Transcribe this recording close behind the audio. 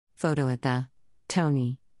Photo at the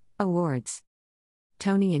Tony Awards.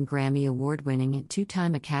 Tony and Grammy Award-winning and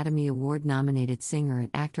two-time Academy Award-nominated singer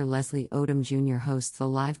and actor Leslie Odom Jr. hosts the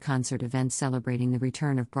live concert event celebrating the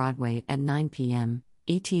return of Broadway at 9 p.m.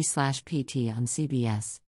 ET/PT on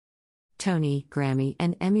CBS. Tony, Grammy,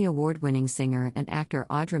 and Emmy Award-winning singer and actor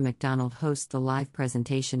Audra McDonald hosts the live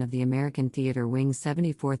presentation of the American Theatre Wing's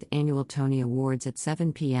 74th Annual Tony Awards at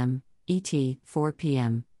 7 p.m. ET, 4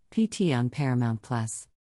 p.m. PT on Paramount+.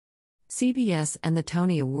 CBS and the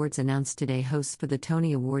Tony Awards announced today hosts for the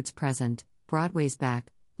Tony Awards present, Broadway's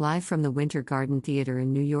Back, live from the Winter Garden Theater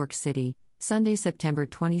in New York City, Sunday, September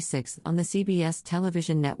 26 on the CBS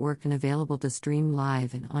television network and available to stream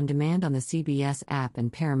live and on demand on the CBS app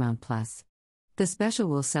and Paramount+. The special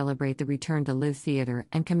will celebrate the return to live theater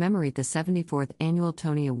and commemorate the 74th Annual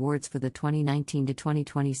Tony Awards for the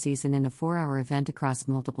 2019-2020 season in a 4-hour event across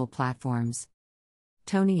multiple platforms.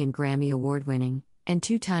 Tony and Grammy Award-winning and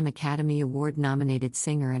two-time Academy Award-nominated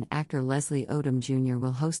singer and actor Leslie Odom Jr.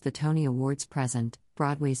 will host the Tony Awards present,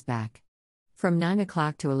 Broadway's Back. From 9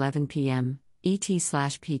 o'clock to 11 p.m.,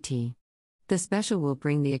 ET/PT. The special will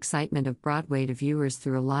bring the excitement of Broadway to viewers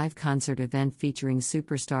through a live concert event featuring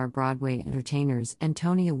superstar Broadway entertainers and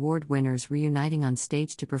Tony Award winners reuniting on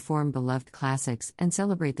stage to perform beloved classics and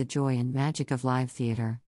celebrate the joy and magic of live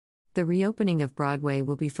theater. The reopening of Broadway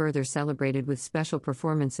will be further celebrated with special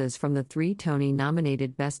performances from the 3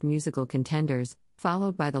 Tony-nominated Best Musical contenders,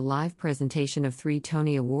 followed by the live presentation of 3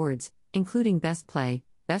 Tony Awards, including Best Play,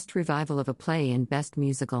 Best Revival of a Play and Best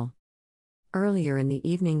Musical. Earlier in the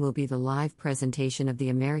evening will be the live presentation of the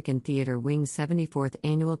American Theatre Wing's 74th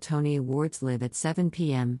Annual Tony Awards live at 7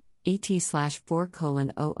 p.m.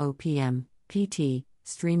 ET/4:00 p.m. PT,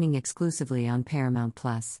 streaming exclusively on Paramount+.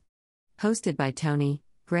 Hosted by Tony,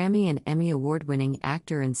 Grammy and Emmy Award-winning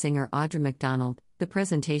actor and singer Audra McDonald, the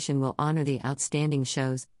presentation will honor the outstanding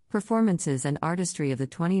shows, performances and artistry of the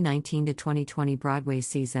 2019-2020 Broadway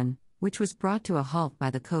season, which was brought to a halt by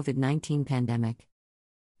the COVID-19 pandemic.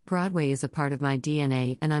 Broadway is a part of my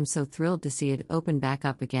DNA and I'm so thrilled to see it open back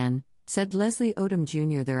up again, said Leslie Odom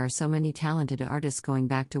Jr. There are so many talented artists going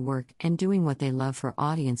back to work and doing what they love for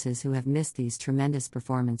audiences who have missed these tremendous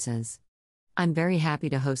performances. I'm very happy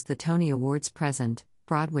to host the Tony Awards present,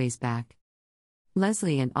 Broadway's Back.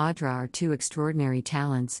 Leslie and Audra are 2 extraordinary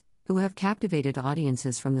talents, who have captivated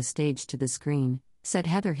audiences from the stage to the screen, said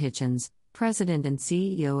Heather Hitchens, President and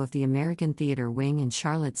CEO of the American Theatre Wing, and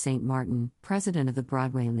Charlotte St. Martin, President of the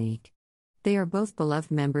Broadway League. They are both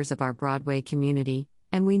beloved members of our Broadway community,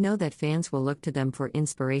 and we know that fans will look to them for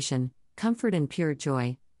inspiration, comfort and pure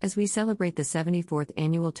joy, as we celebrate the 74th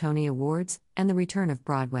Annual Tony Awards and the return of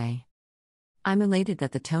Broadway. I'm elated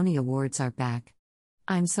that the Tony Awards are back.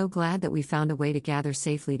 I'm so glad that we found a way to gather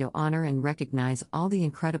safely to honor and recognize all the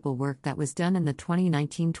incredible work that was done in the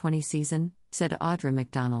 2019-20 season, said Audra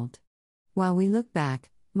McDonald. While we look back,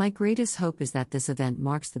 my greatest hope is that this event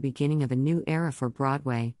marks the beginning of a new era for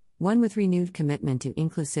Broadway, one with renewed commitment to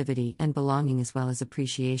inclusivity and belonging as well as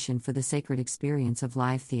appreciation for the sacred experience of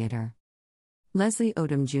live theater. Leslie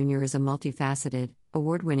Odom Jr. is a multifaceted,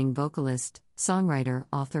 award-winning vocalist, songwriter,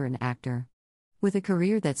 author and actor. With a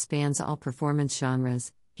career that spans all performance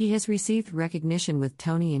genres, he has received recognition with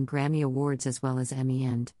Tony and Grammy Awards as well as Emmy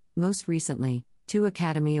and, most recently, 2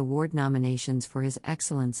 Academy Award nominations for his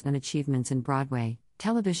excellence and achievements in Broadway,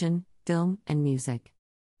 television, film, and music.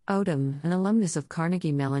 Odom, an alumnus of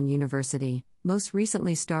Carnegie Mellon University, most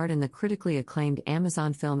recently starred in the critically acclaimed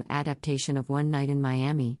Amazon film adaptation of One Night in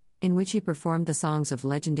Miami, in which he performed the songs of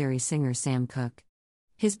legendary singer Sam Cooke.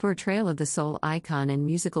 His portrayal of the soul icon and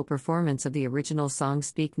musical performance of the original song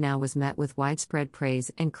Speak Now was met with widespread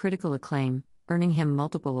praise and critical acclaim, earning him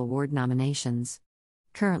multiple award nominations.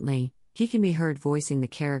 Currently, he can be heard voicing the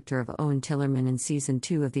character of Owen Tillerman in Season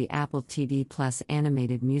 2 of the Apple TV Plus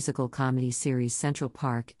animated musical comedy series Central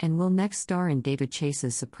Park and will next star in David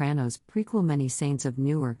Chase's Sopranos prequel Many Saints of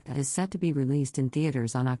Newark that is set to be released in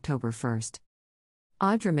theaters on October 1st.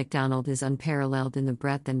 Audra McDonald is unparalleled in the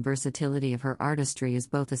breadth and versatility of her artistry as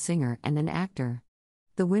both a singer and an actor.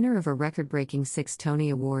 The winner of a record-breaking 6 Tony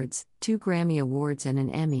Awards, 2 Grammy Awards and an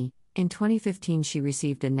Emmy, in 2015 she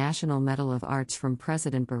received a National Medal of Arts from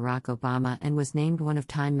President Barack Obama and was named one of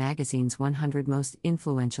Time magazine's 100 most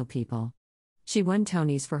influential people. She won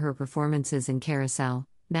Tonys for her performances in Carousel,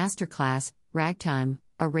 Masterclass, Ragtime,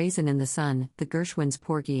 A Raisin in the Sun, The Gershwins'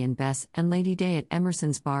 Porgy and Bess, and Lady Day at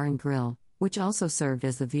Emerson's Bar and Grill, which also served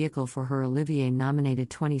as the vehicle for her Olivier-nominated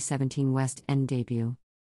 2017 West End debut.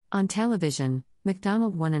 On television,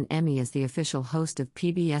 McDonald won an Emmy as the official host of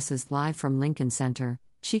PBS's Live from Lincoln Center.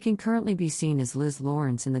 She can currently be seen as Liz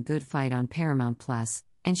Lawrence in The Good Fight on Paramount+,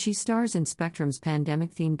 and she stars in Spectrum's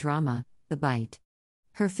pandemic-themed drama, The Bite.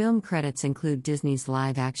 Her film credits include Disney's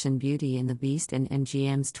live-action Beauty and the Beast and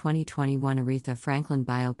MGM's 2021 Aretha Franklin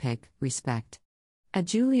biopic, Respect. A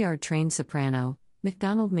Juilliard-trained soprano,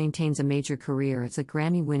 McDonald maintains a major career as a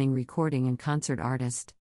Grammy-winning recording and concert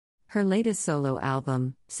artist. Her latest solo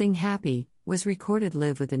album, Sing Happy, was recorded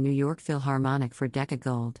live with the New York Philharmonic for Decca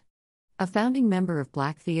Gold. A founding member of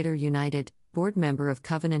Black Theatre United, board member of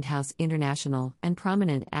Covenant House International, and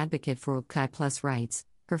prominent advocate for LGBTQ+ rights,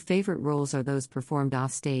 her favorite roles are those performed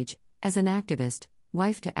offstage, as an activist,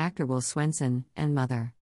 wife to actor Will Swenson, and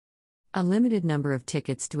mother. A limited number of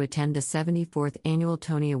tickets to attend the 74th Annual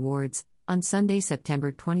Tony Awards, on Sunday,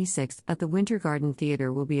 September 26 at the Winter Garden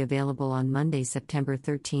Theatre will be available on Monday, September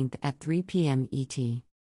 13 at 3 p.m. ET.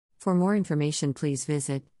 For more information, please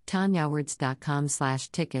visit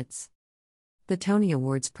tonyawards.com/tickets. The Tony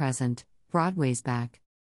Awards present, Broadway's Back.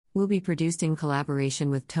 Will be produced in collaboration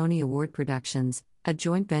with Tony Award Productions, a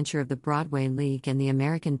joint venture of the Broadway League and the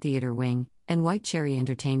American Theatre Wing, and White Cherry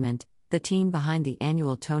Entertainment, the team behind the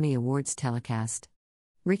annual Tony Awards telecast.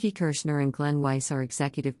 Ricky Kirschner and Glenn Weiss are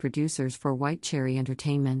executive producers for White Cherry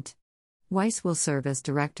Entertainment. Weiss will serve as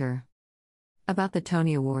director. About the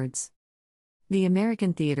Tony Awards. The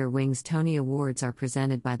American Theatre Wing's Tony Awards are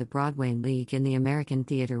presented by the Broadway League and the American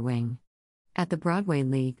Theatre Wing. At the Broadway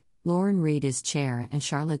League, Lauren Reed is chair and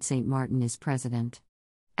Charlotte St. Martin is president.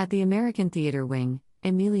 At the American Theatre Wing,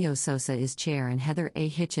 Emilio Sosa is chair and Heather A.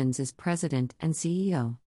 Hitchens is president and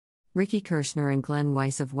CEO. Ricky Kirschner and Glenn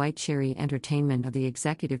Weiss of White Cherry Entertainment are the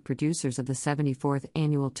executive producers of the 74th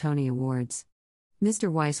Annual Tony Awards. Mr.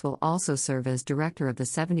 Weiss will also serve as director of the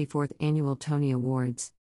 74th Annual Tony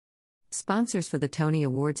Awards. Sponsors for the Tony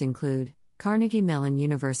Awards include Carnegie Mellon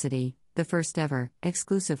University, the first ever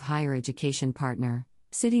exclusive higher education partner;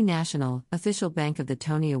 City National, official bank of the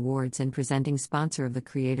Tony Awards and presenting sponsor of the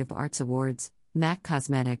Creative Arts Awards; MAC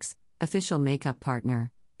Cosmetics, official makeup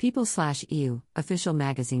partner; People/EU, official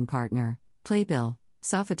magazine partner; Playbill,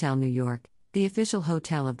 Sofitel New York, the official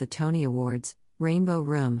hotel of the Tony Awards; Rainbow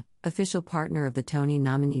Room, official partner of the Tony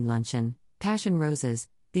Nominee Luncheon; Passion Roses,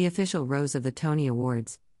 the official rose of the Tony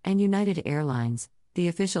Awards; and United Airlines, the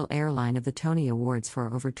official airline of the Tony Awards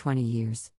for over 20 years.